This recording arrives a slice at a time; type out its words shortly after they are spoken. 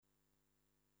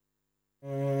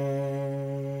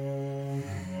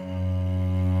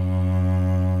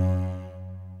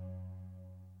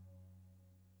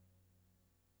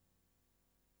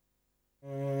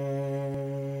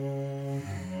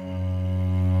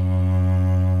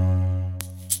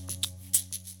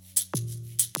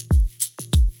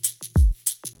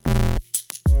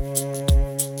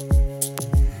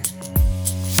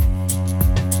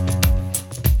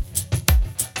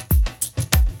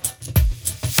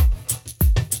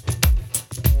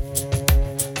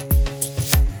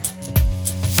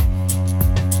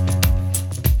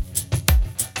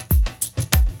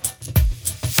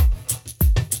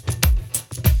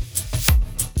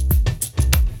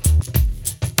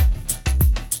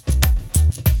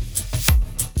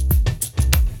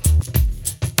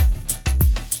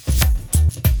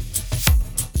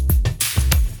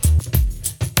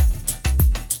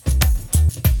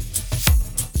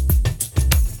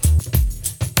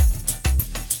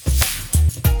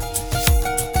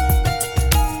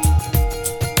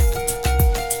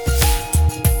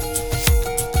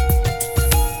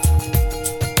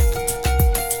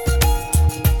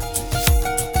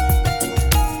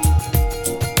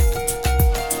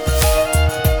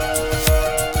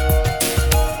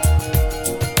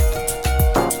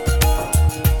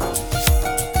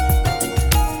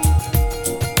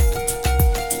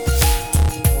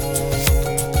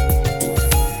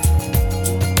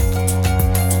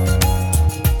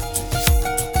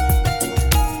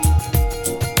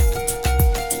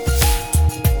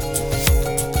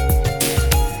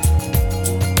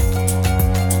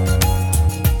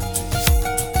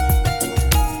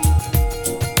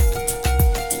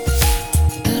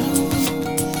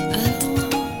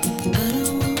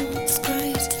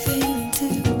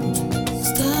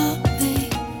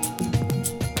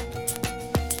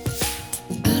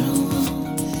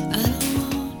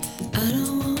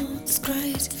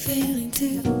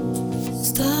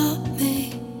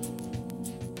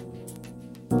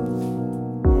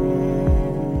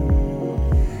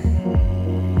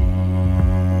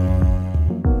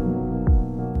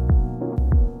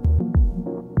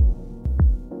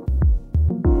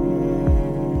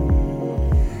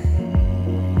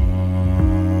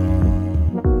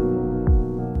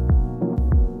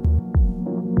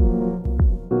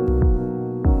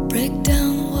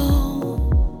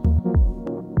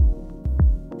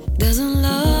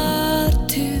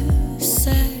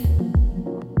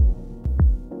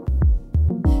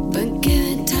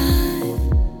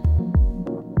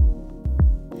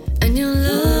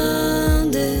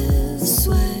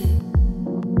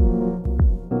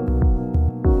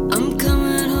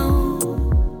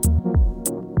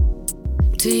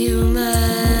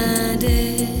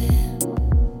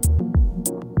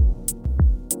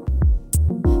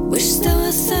Wish there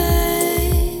were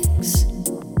things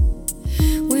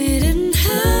we didn't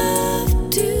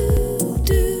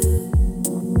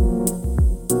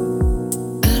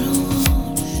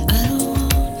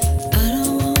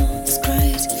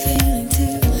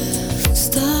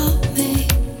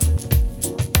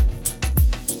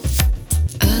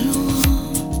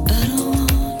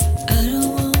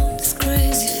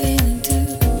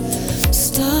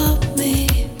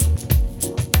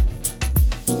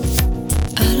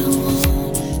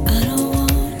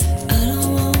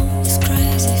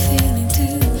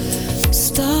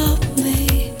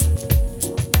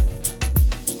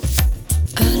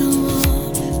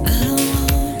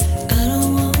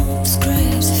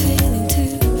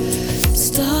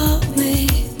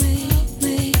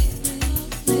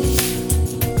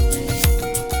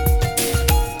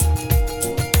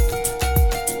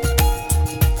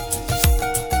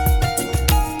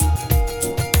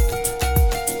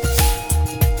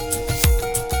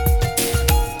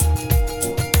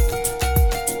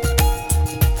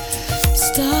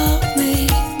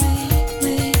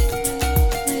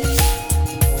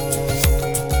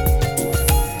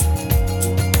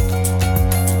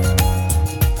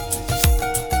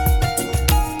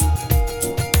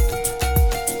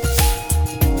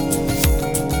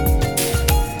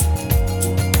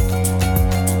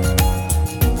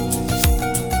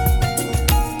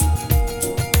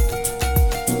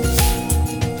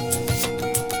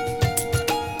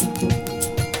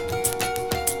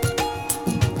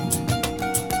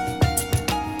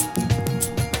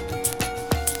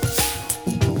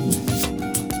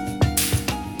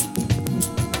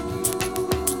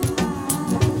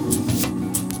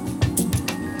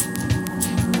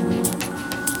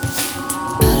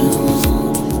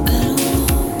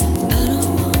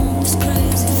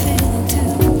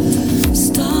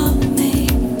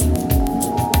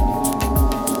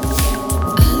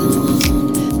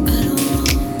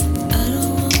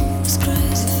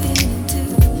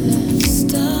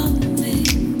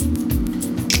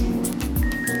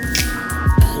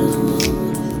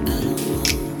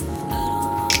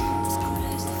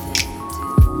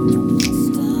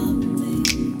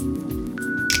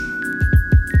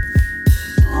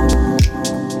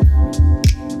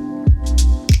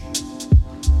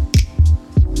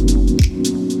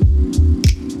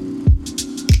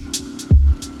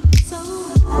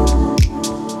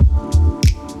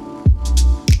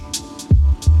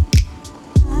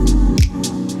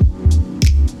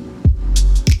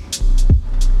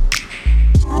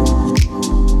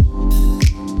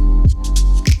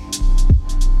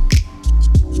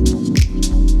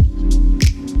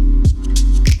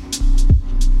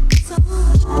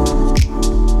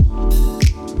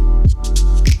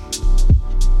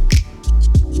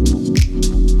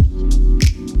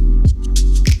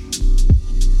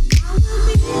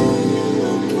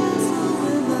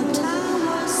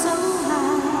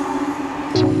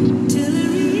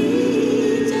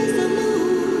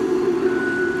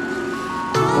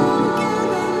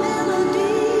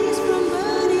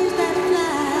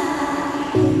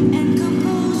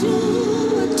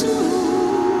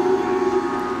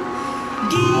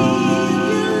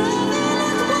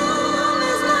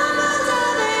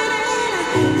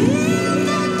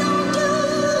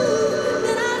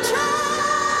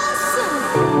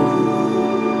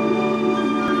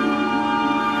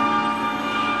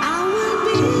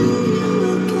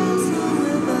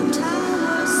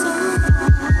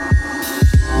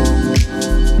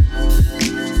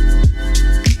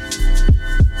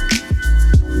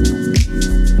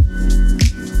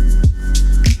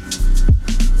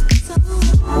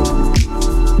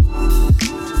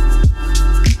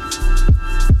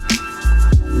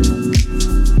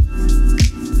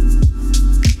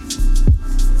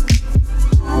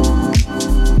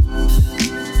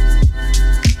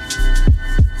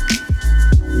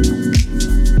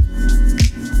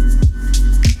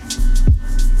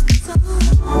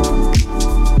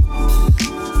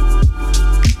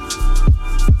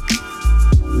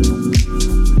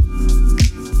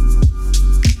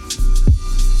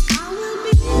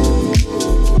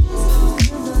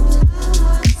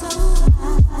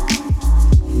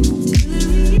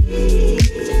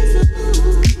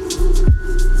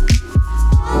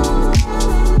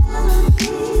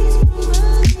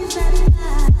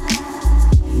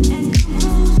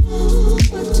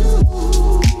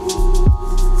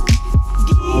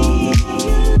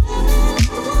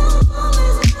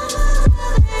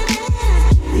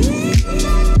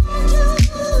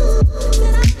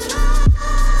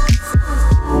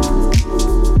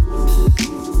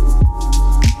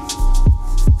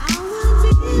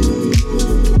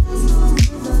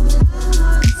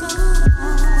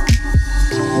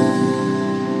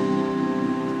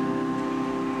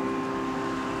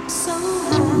so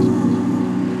high,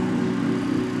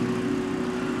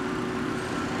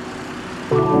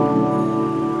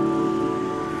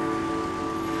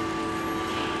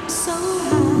 so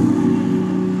high,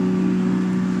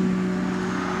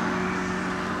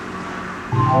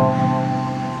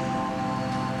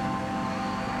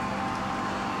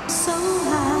 so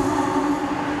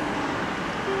high.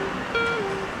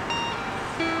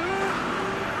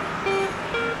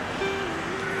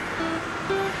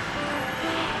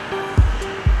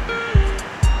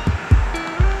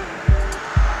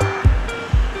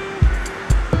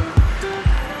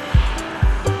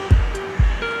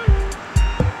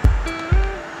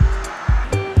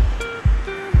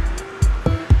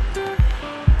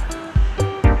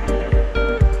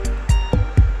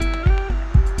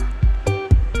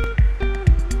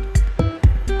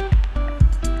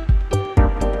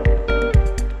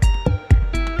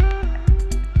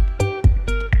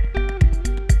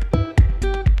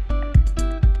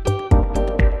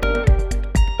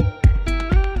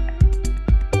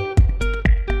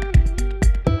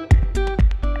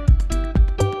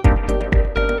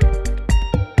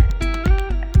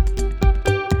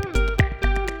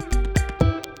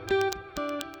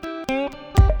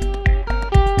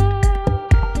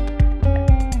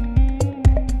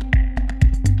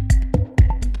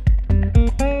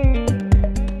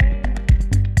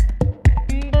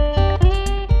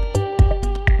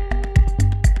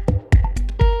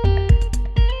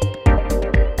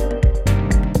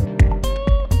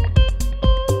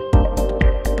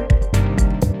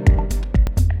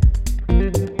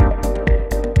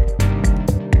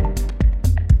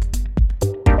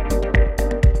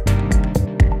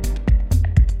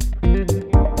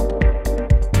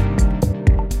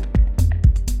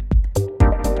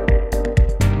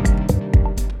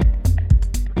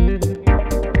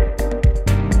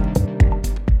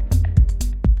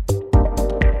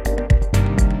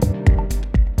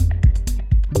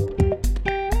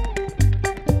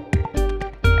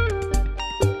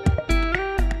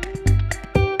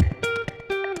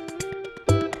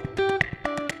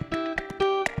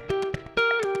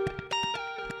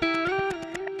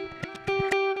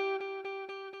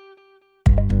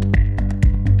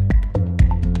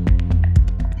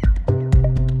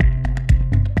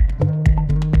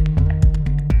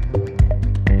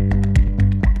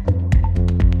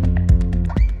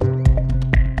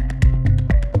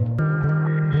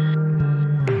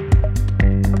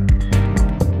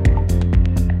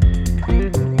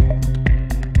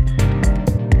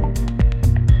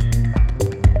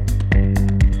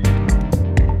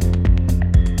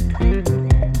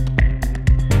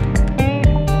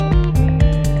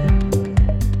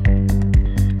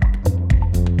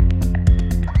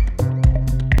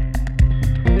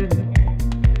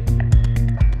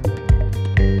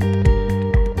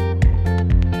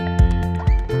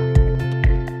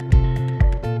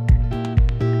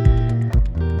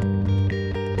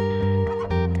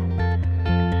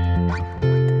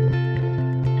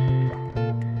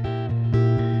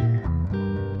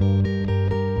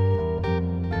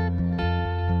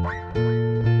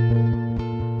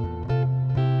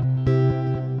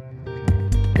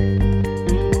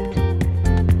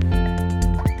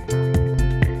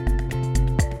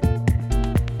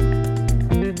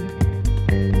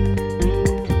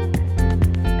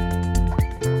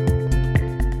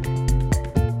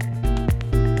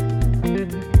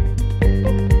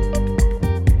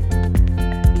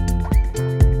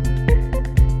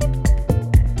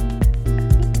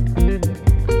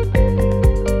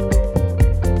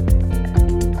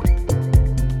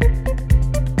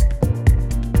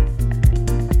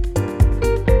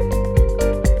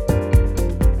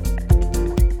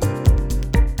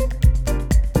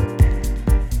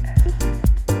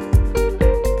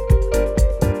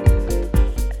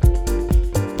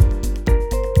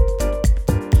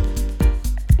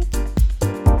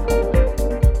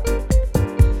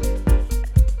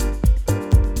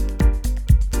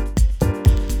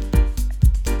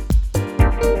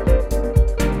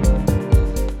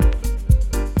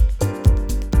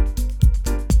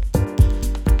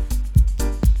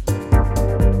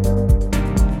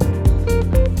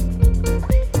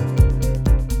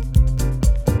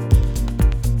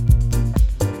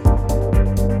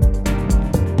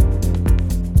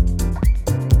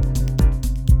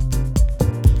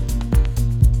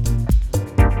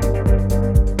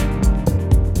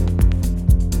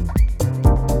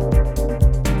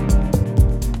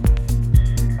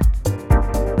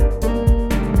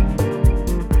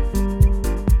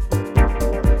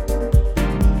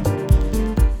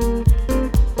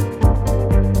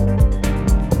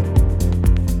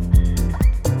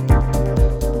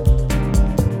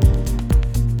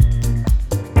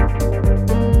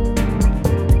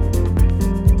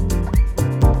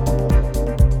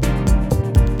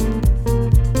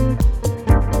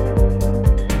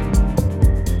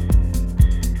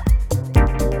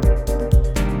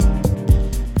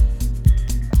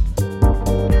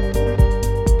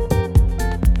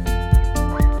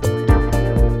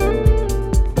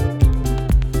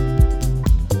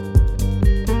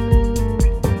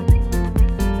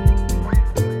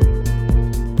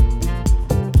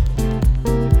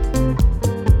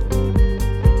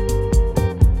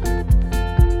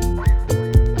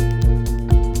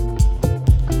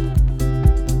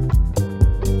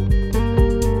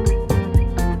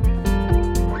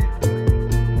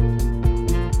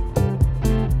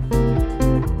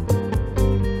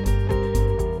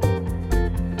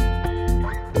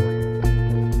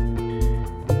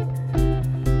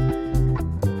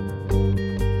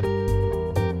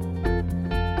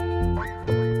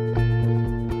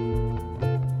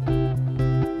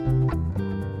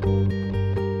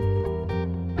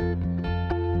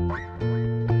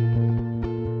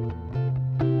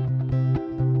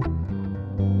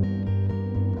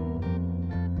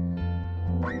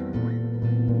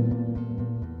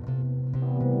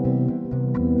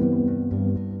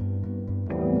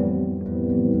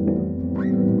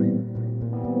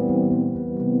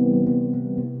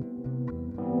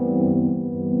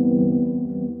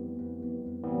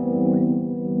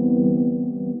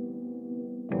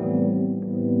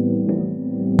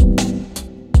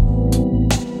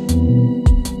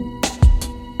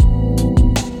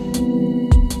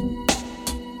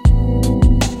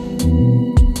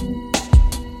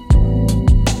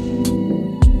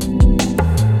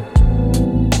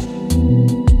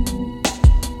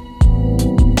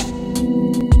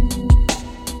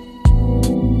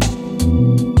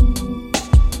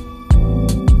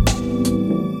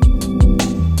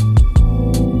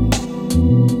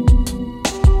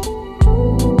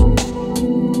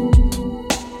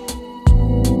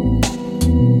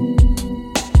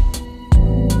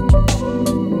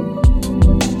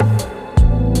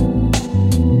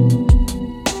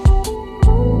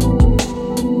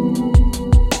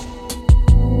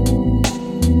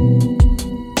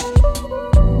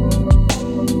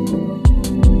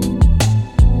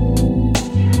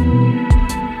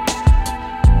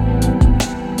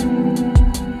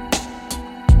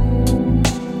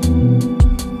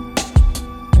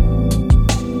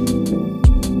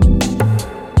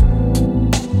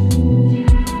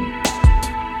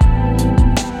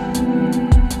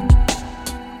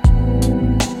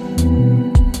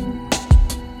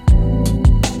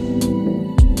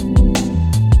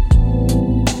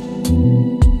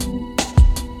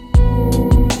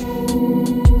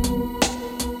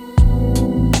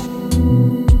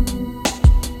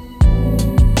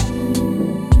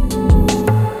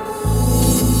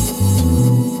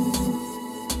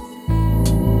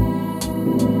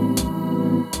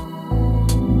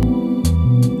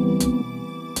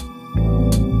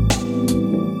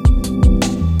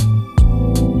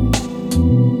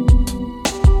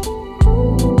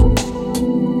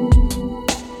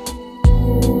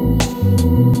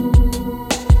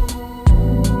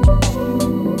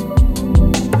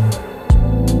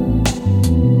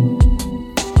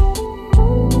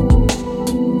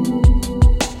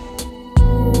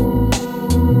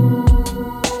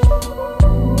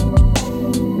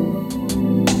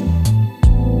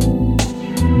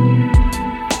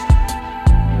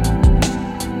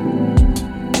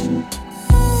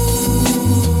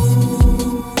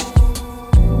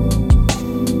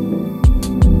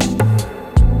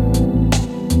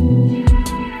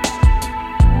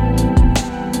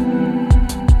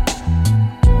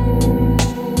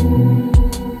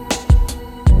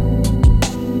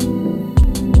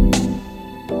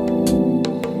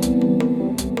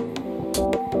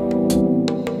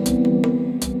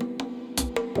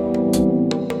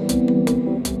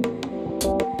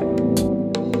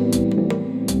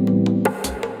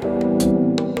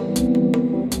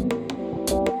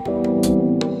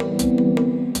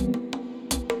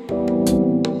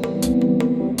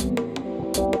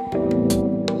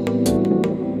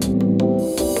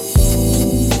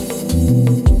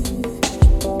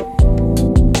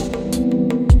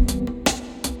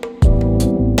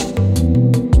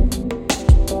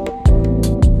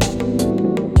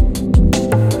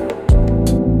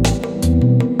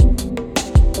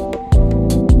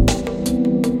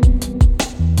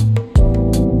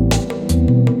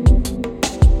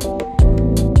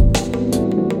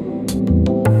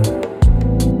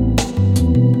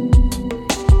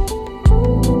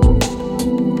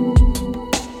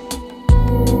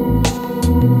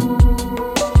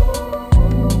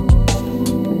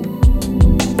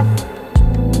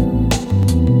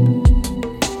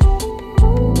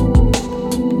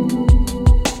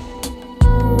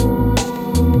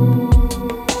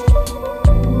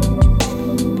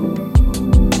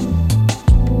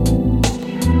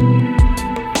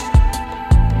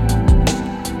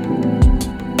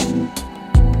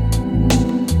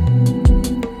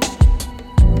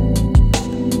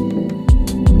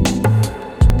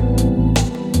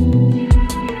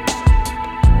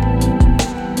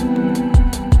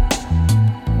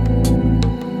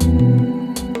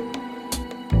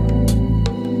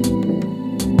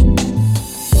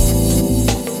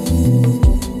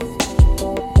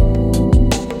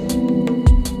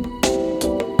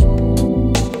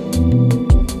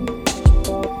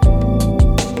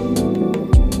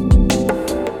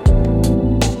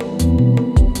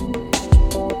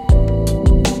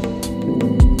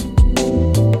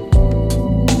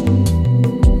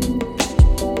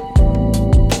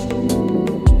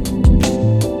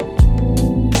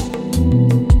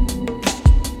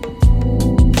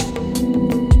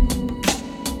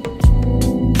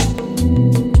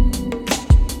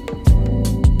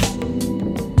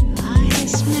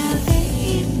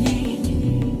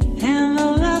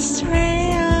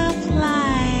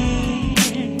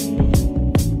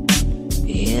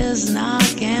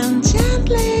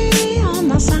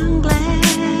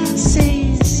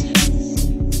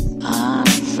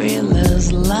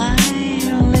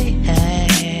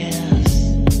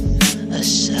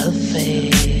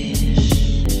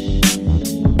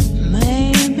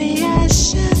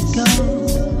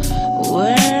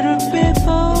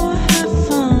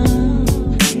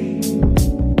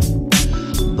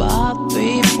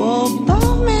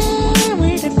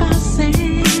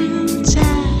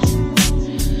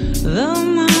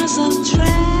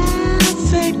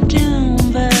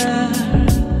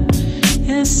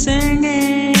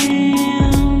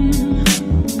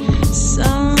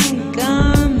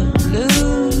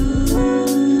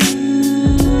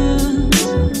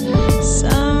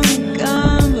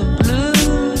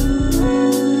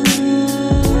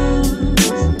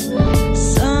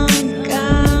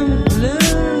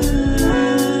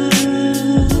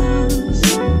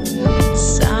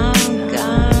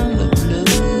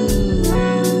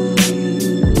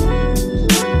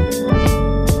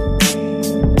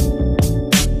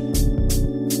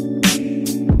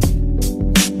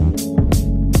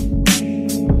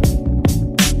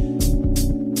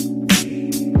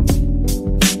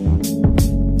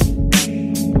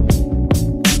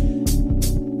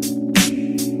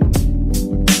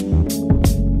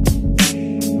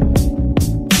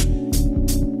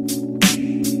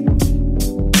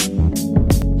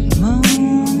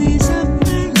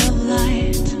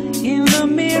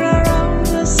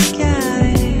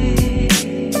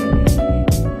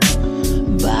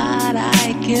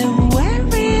 keep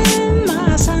wearing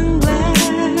my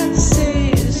sunglasses.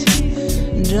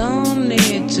 Don't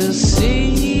need to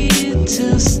see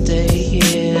to stay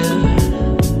here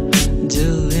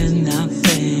doing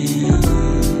nothing.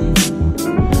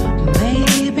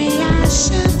 Maybe I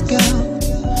should go,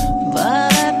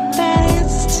 but I bet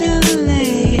it's too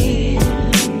late.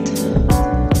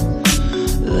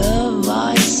 The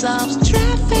voice of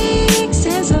traffic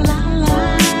says a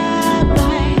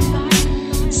lullaby,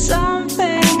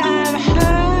 something I've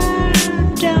heard,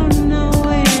 don't know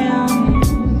when.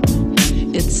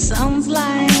 It sounds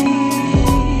like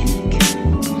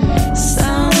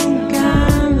some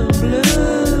kind of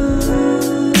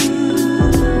blues,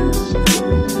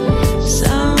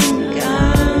 some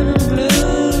kind of blues,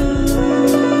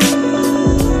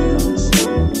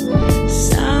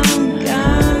 some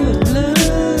kind of blues,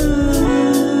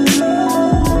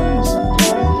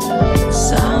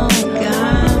 some kind of blues. Some kind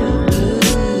of blues, some kind of blues, some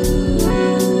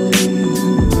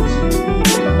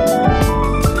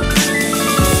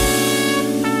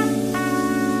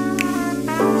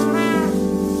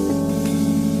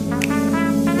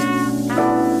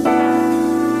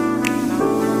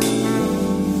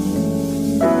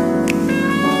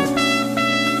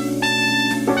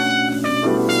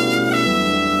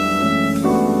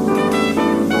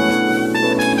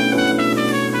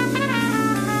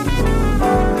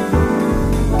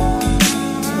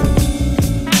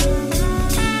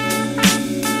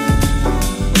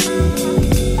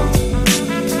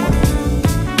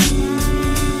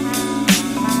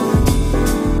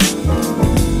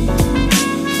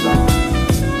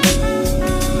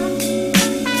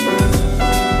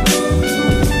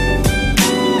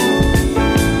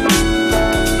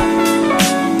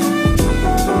of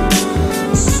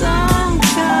blues, some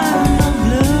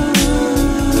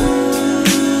kind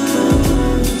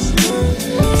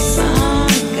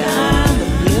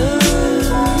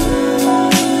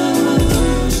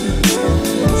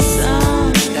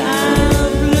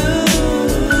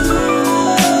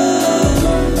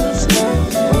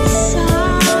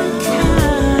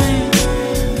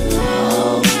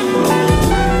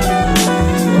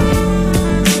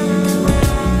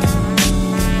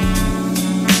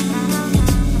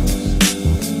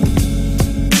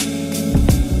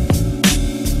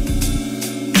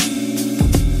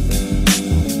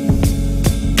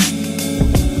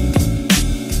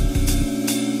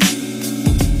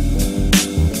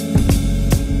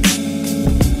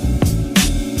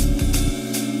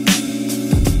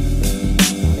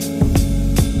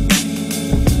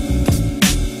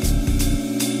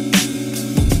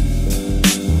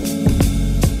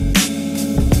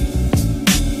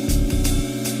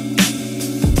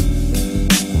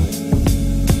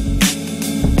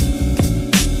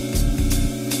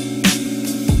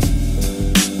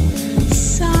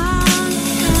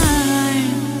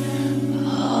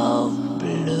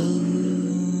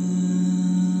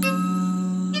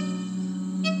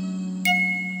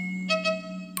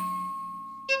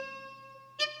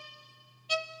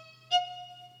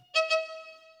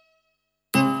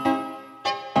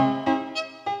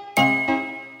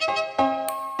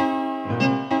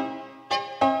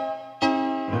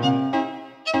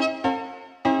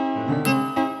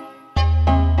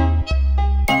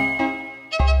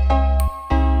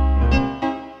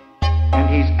And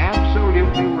he's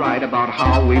absolutely right about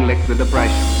how we lick the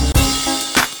depression.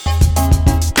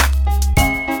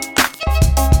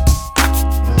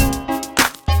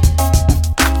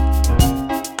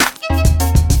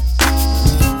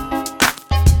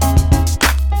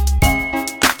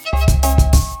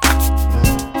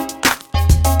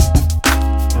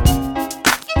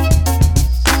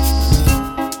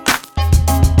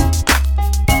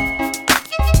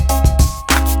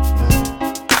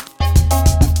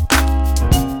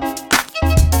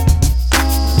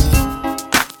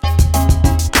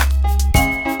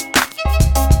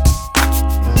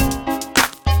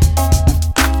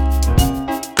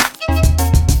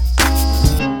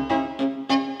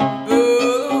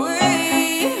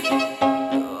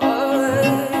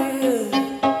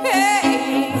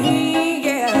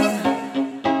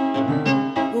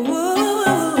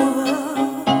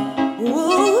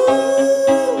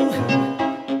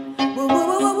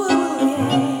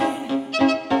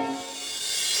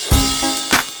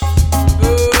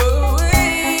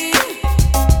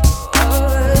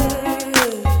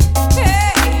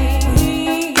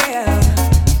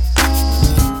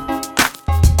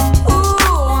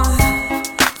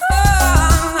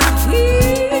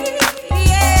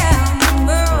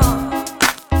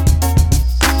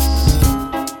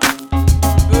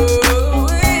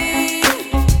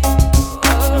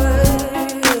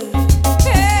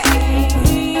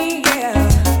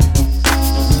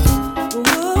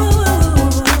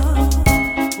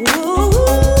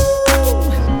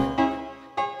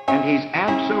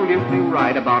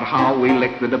 about how we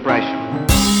lick the depression.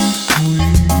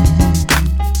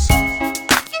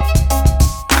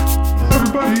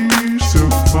 Everybody's so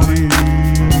funny.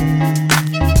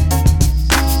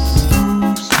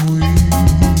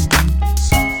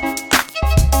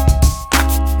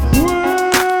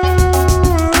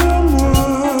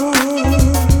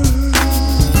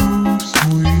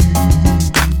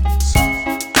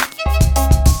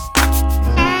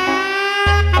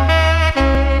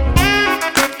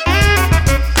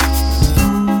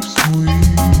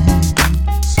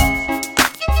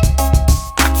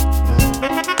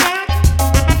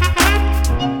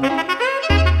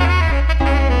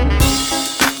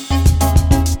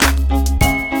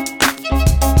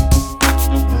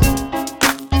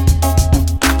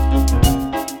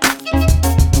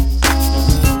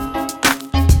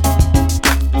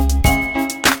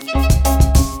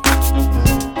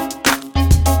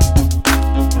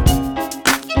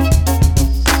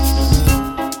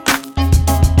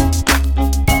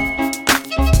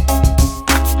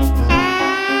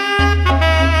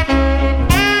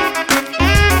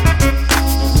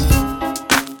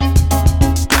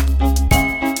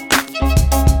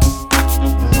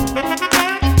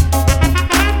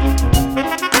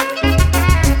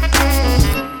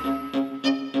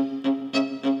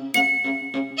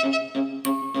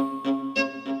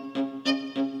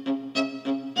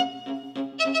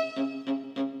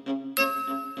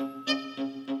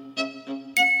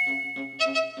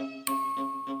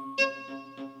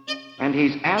 And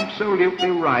he's absolutely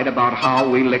right about how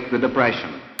we lick the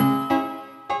depression.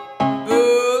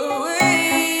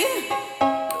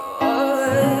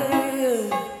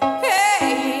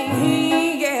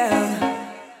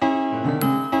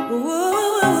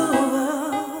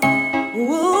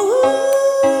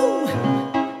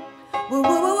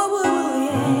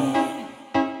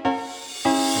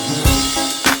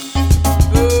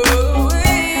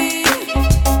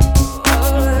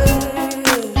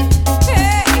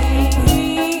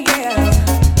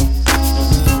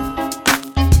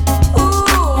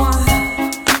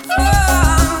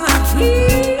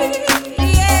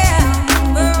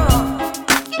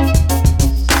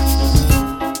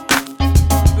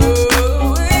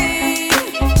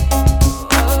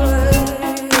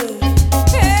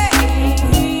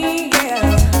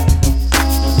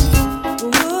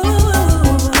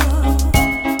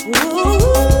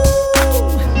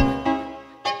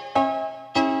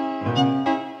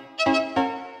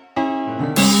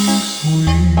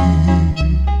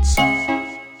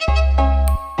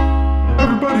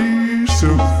 Everybody's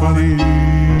so funny.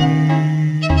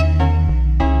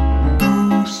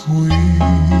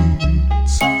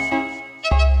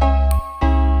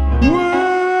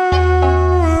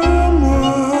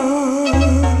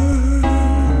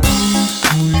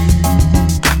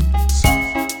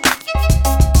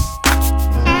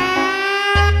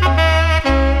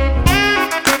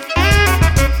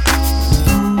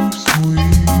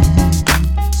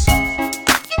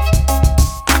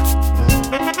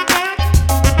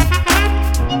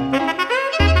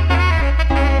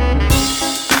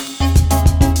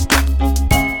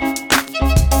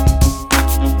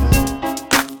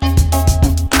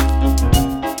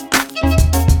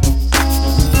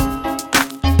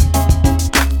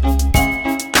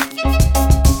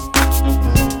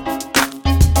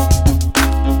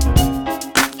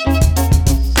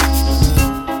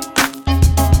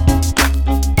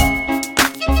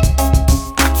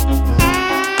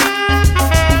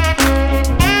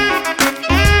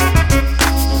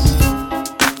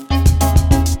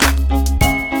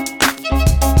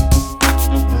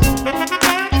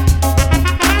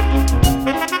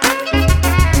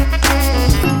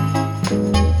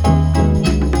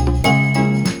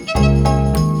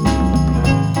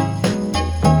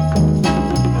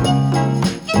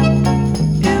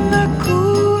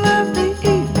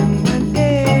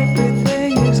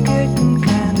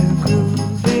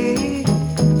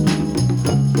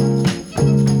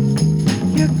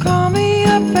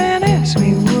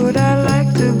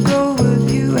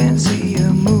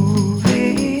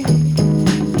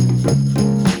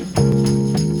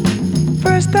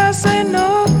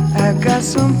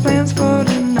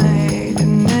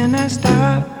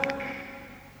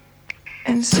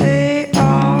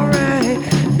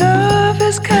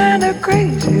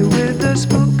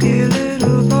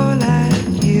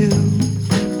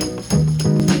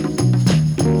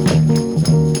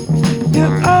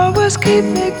 Keep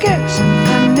me guessing,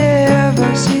 I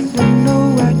never seem to know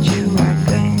what you are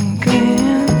thinking.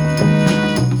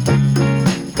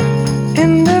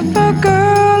 And if a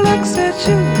girl looks at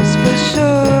you, it's for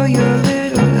sure your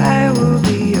little eye will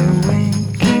be a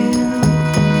winking.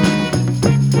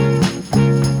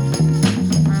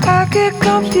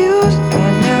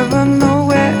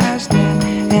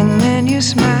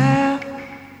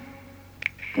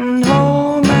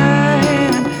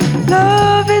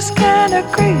 is kinda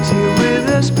crazy with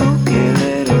a spooky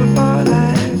little boy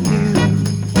like you.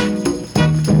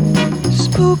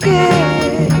 Spooky.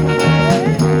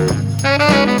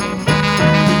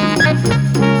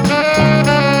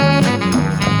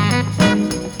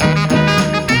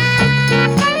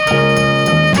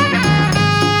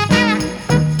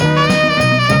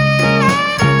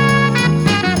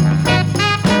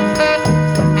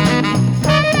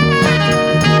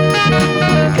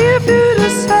 If you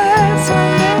decide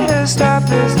someday to stop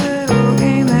this little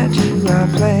game that you are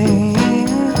playing,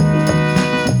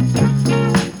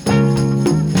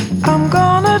 I'm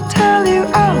gonna tell you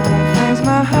all the things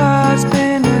my heart's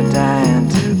been dying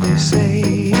to be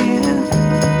saying.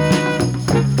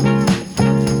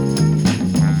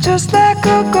 Just like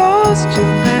a ghost,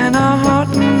 you've been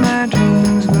haunting my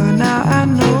dreams, but now I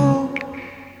know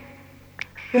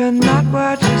you're not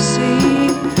what you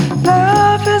seem.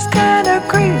 Love is kinda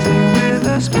crazy with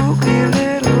a spooky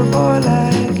little boy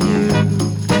like you.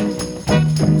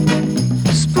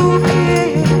 Spooky.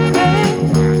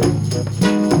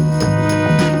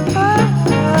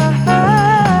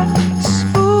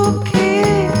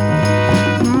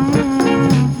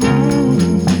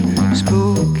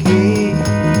 Spooky. Spooky.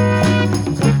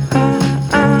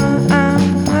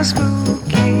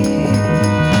 Spooky.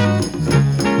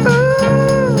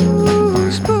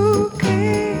 Ooh, spooky.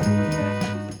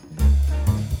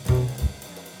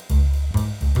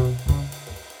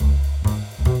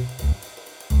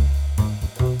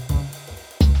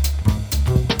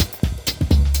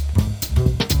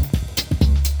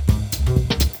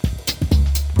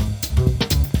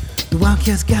 The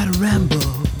wildcat's gotta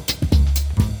ramble.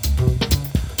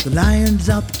 The lion's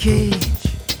out the cage.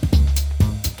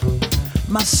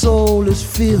 My soul is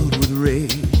filled with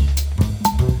rage.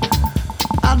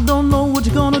 I don't know what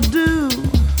you're gonna do,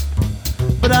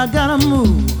 but I gotta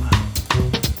move.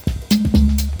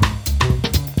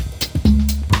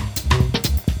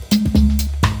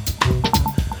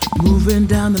 Moving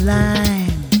down the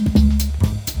line,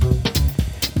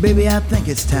 baby, I think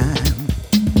it's time.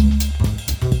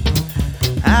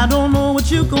 I don't know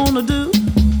what you're gonna do,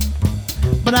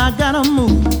 but I gotta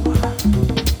move.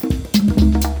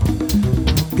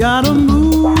 Gotta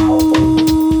move.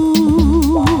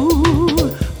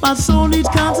 My soul needs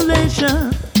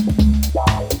consolation.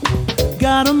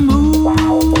 Gotta move.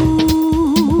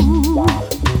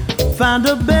 Find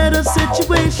a better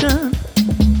situation.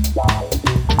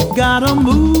 Gotta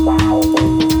move.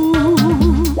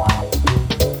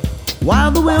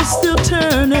 While the wheel's still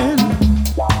turning.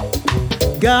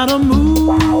 Gotta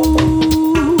move.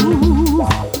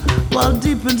 While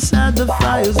deep inside the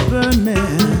fire's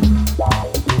burning.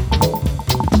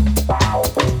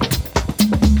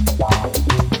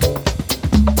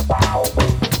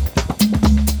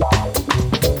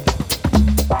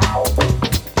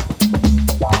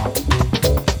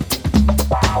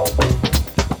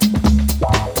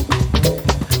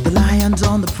 The lion's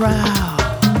on the prowl.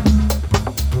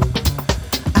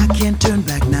 I can't turn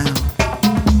back now.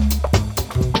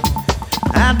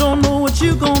 I don't know what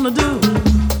you're gonna do,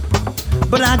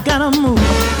 but I gotta move.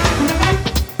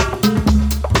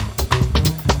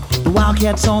 The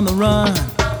wildcat's on the run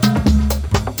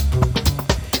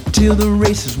till the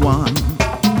race is won.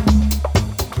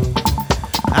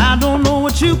 I don't know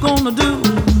what you're gonna do,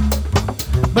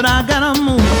 but I gotta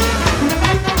move.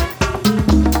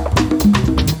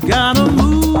 Gotta move.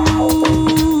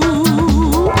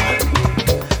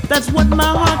 That's what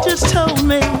my heart just told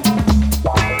me.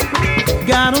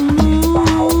 Gotta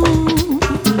move.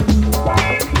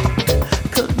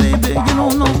 'Cause baby, you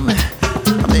don't know me.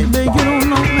 Baby, you don't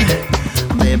know me.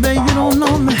 Baby, you don't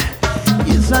know me.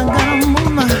 Yes, I gotta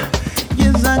move.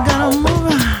 Yes, I gotta move.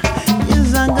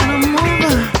 Yes, I gotta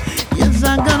move. Yes, I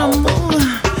gotta move.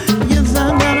 Yes, I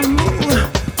gotta move.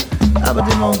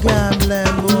 Abadi mon gars, blé,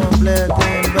 bon, blé,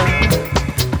 débat.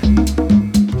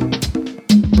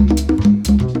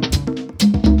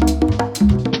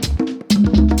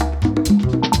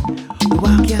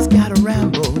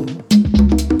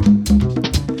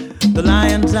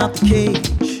 Out the cage,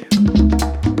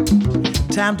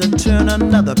 time to turn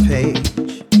another page.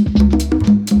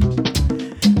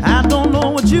 I don't know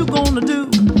what you're gonna do,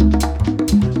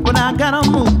 but I gotta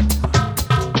move.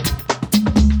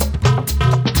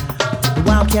 The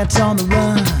wildcat's on the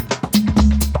run.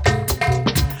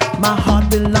 My heart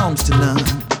belongs to none.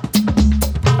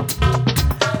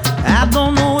 I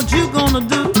don't know what you're gonna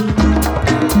do,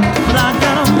 but I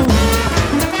gotta move.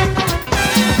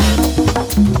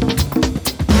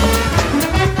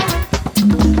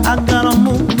 I gotta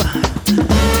move.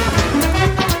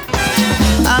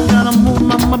 I gotta move,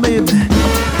 my baby.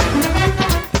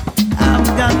 I've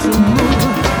got to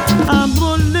move.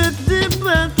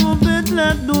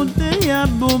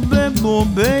 bobe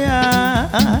bobe ya.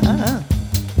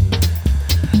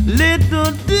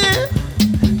 Little dear,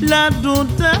 la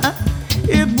dota,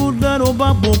 it would not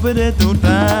over bobe de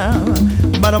tota.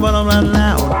 But I'm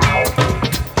loud.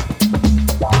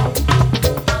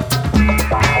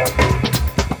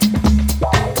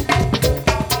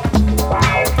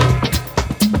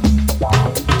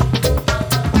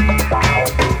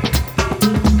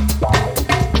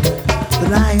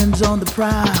 Lions on the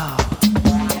prowl.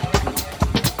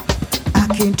 I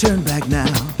can't turn back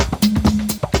now.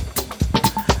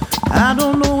 I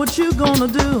don't know what you're gonna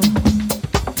do,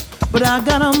 but I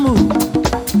gotta move.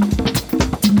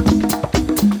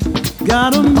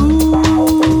 Gotta move.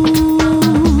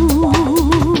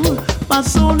 My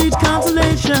soul needs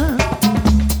consolation.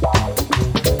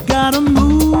 Gotta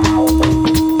move.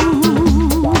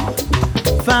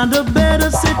 Find a better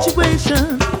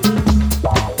situation.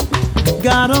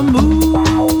 Gotta move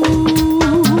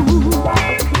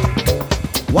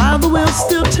while the wheel's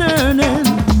still turning.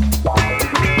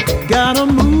 Gotta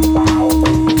move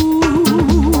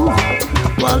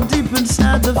while deep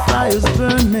inside the fire's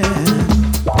burning.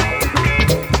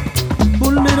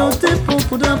 Put a little dip,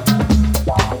 put up.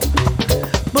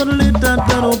 Put a little dip,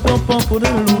 put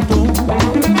a little.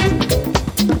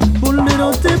 Put a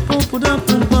little dip, put up.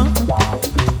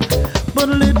 Put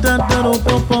a little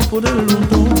dip, put a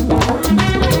little.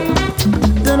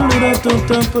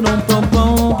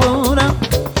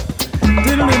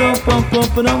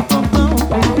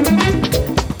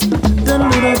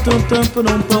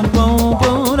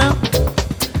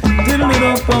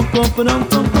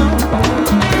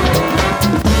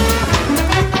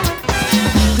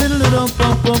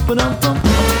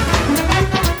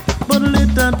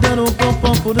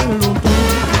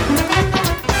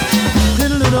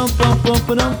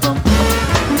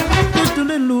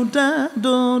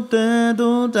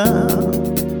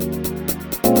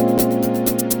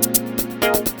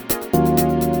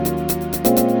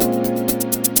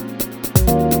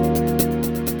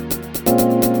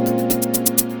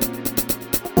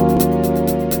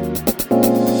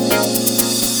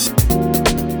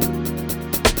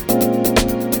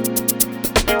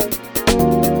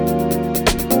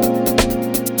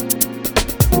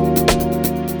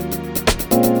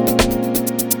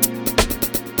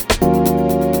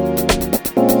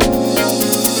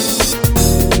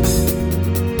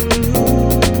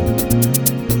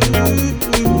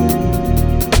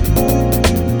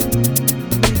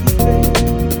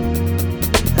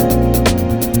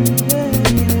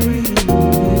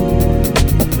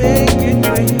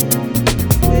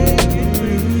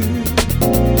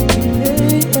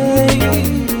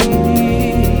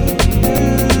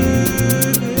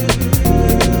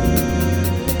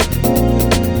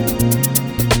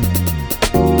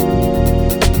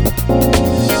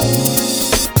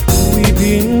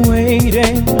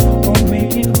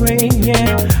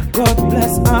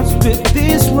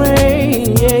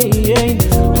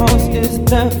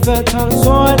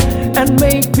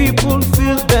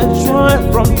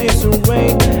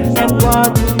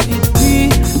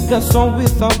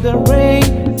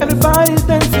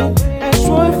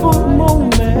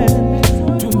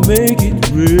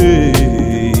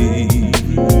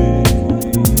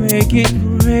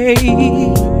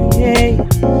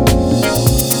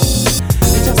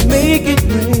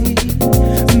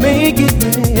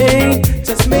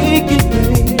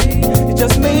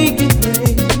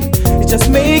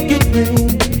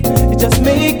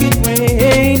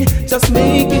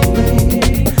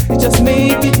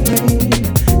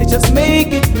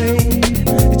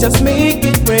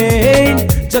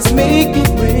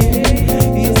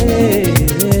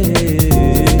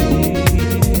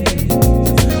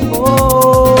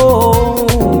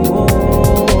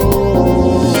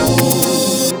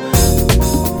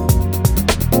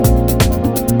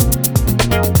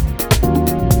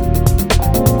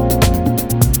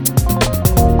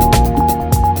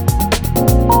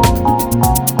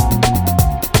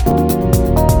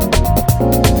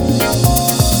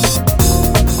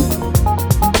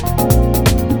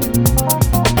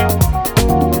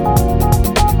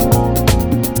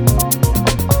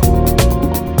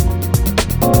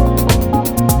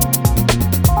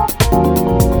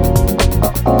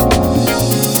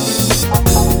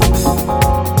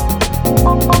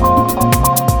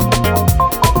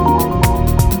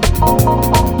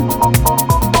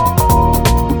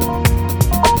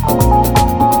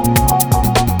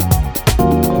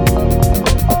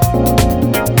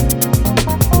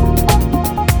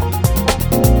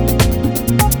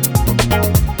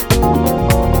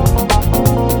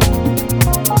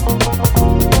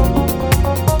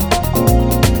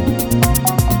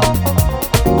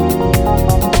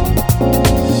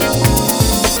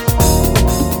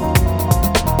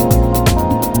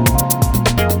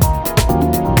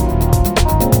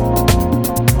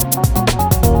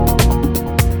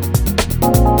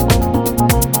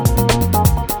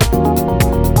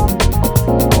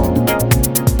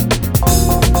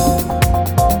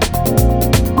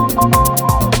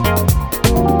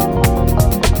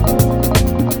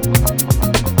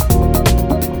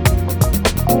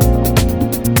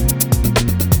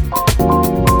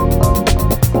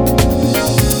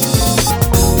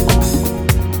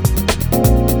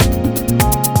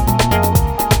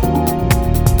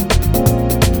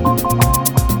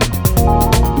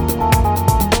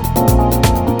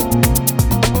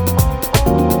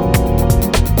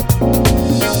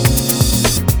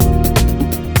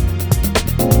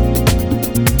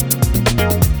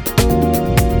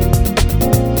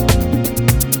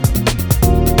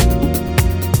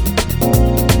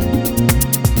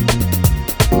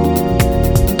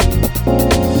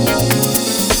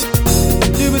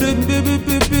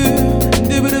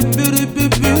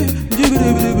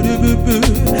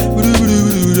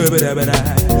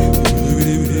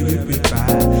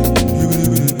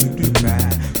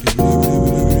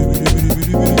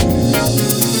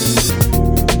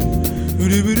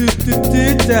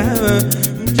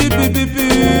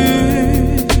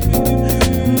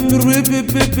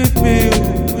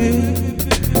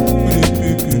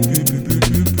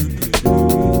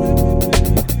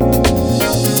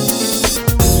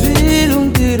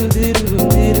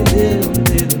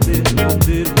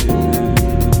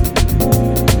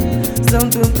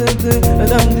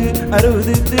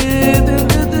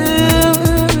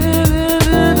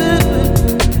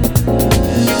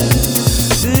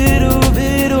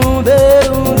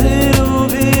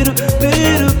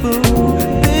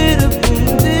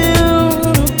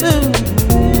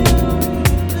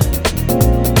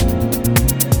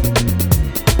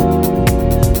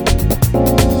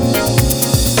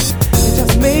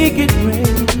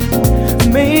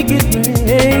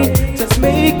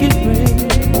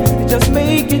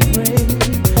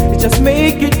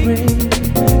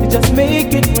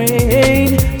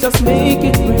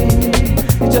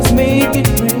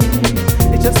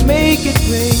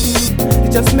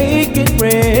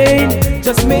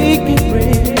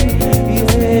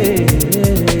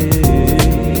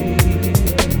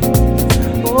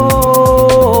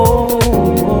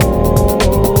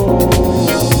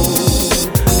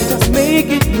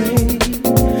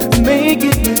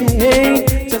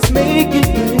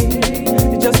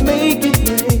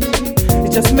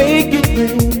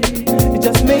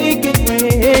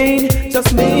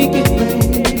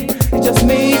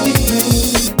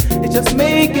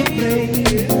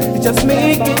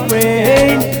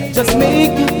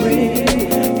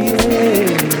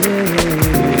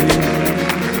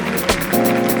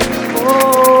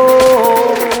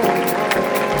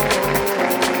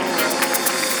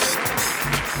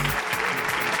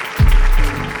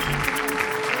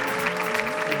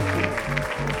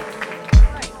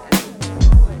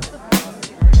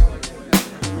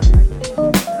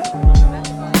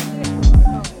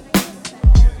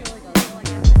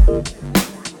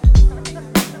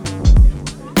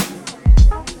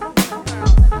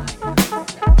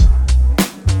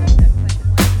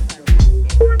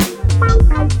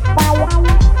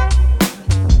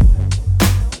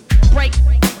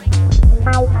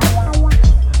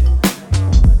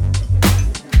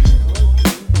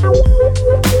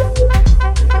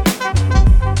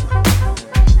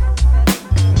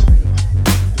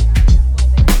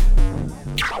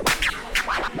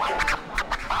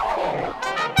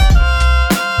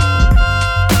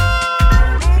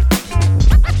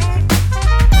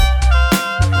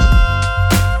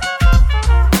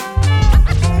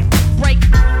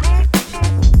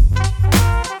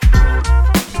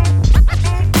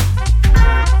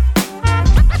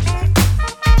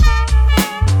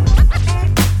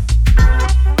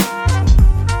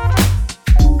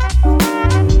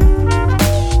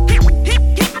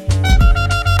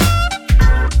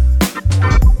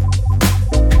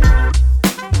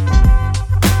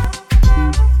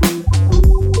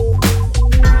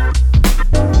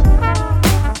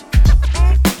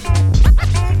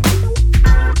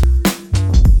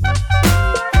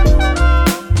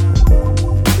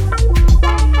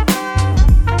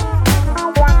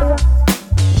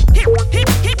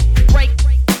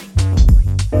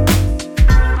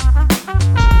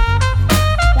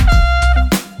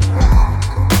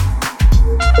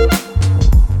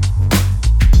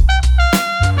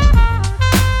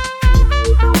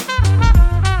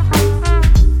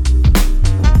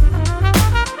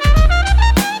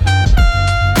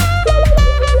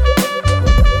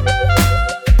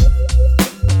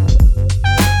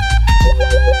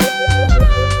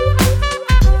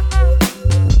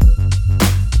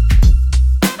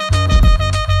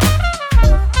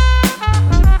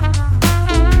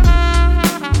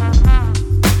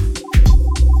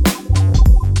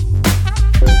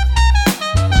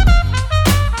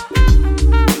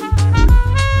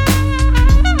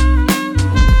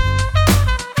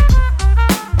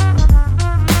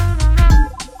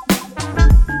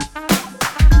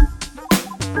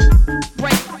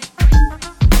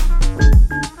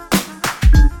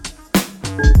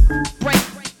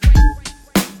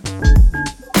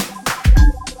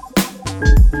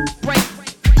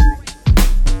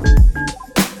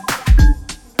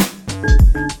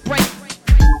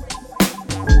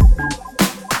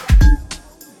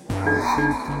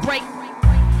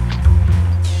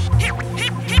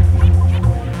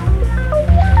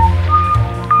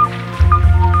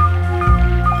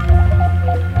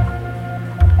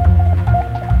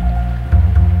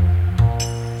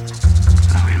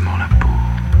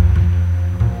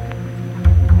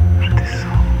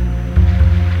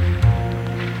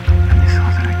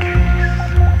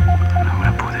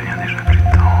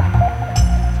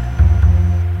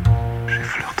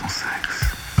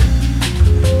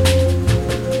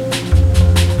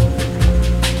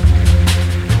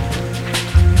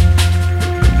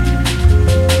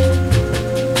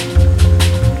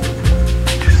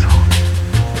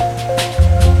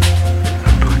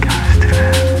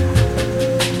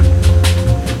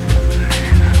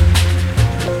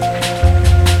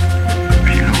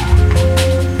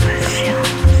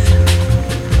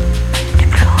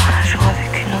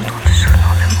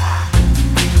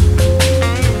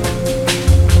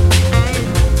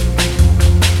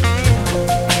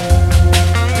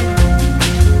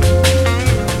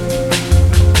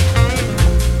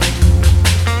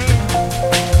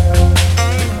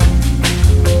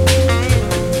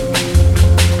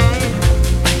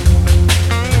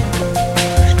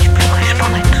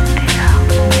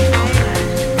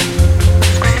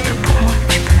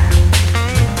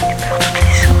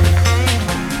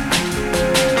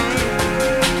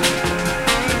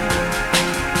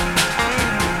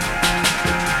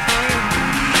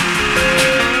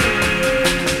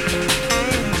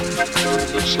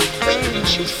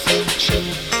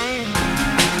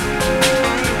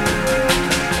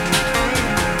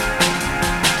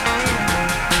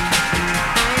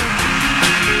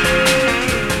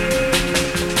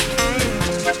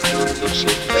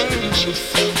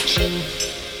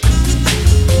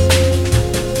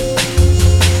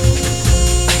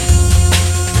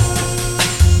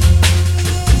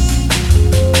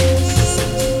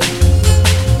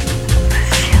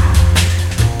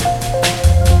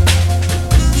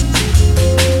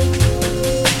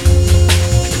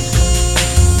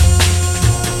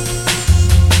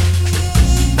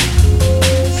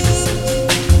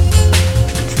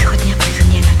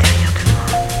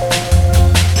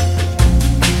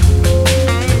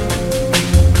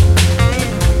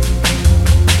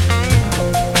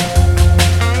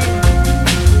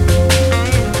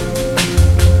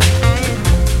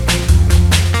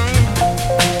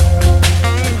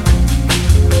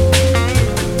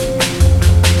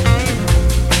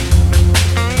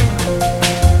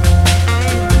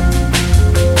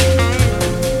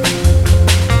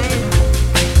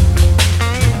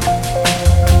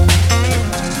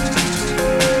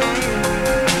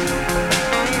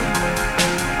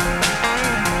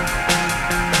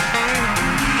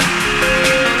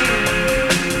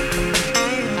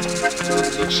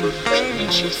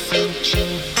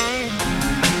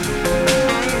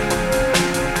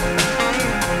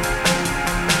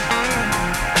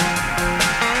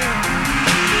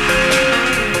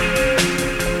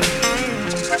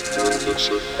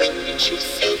 She's